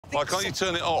Why can't you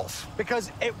turn it off?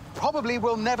 Because it probably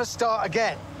will never start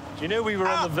again. Do you know we were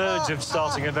on the verge of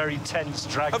starting a very tense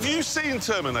drag Have you seen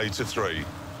Terminator 3?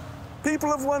 People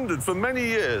have wondered for many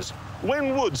years,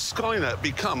 when would Skynet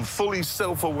become fully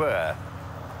self-aware?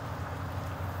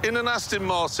 In an Aston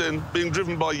Martin being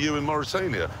driven by you in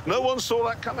Mauritania. No one saw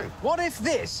that coming. What if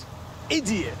this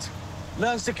idiot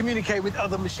learns to communicate with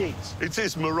other machines? It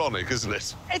is moronic, isn't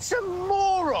it? It's a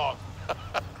moron!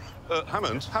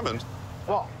 Hammond?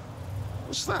 What?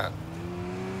 What's that?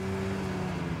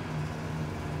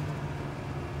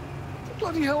 What the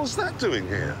bloody hell's that doing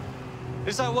here?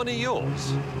 Is that one of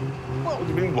yours? What do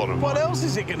you mean, one of What mine? else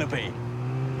is it gonna be?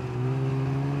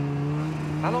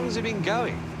 How long has it been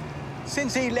going?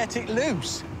 Since he let it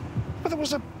loose. But it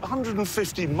was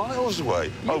 150 miles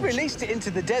away. You released it into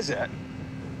the desert.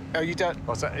 Oh, you don't...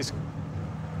 What's that? It's...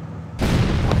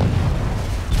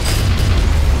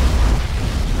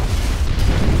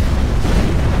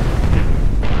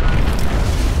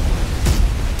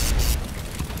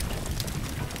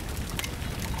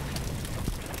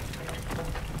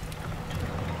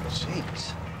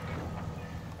 Jeez.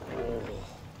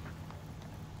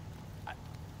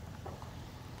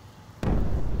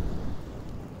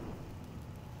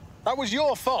 That was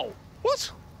your fault.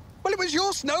 What? Well, it was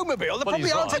your snowmobile. There probably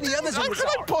he's aren't right. any others How in the could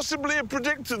I car. possibly have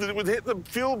predicted that it would hit the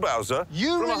fuel bowser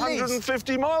You from released-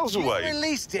 150 miles away? You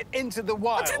released it into the I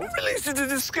wild. didn't release it,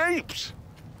 it escaped.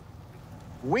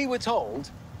 We were told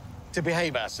to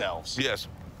behave ourselves. Yes.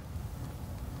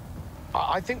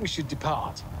 I think we should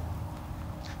depart.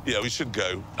 Yeah, we should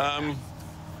go.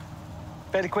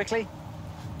 Fairly quickly?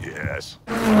 Yes.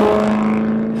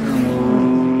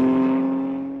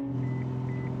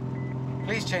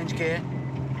 Please change gear.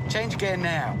 Change gear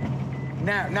now.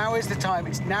 Now is the time.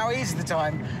 Now is the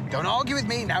time. Don't argue with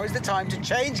me. Now is the time to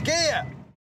change gear.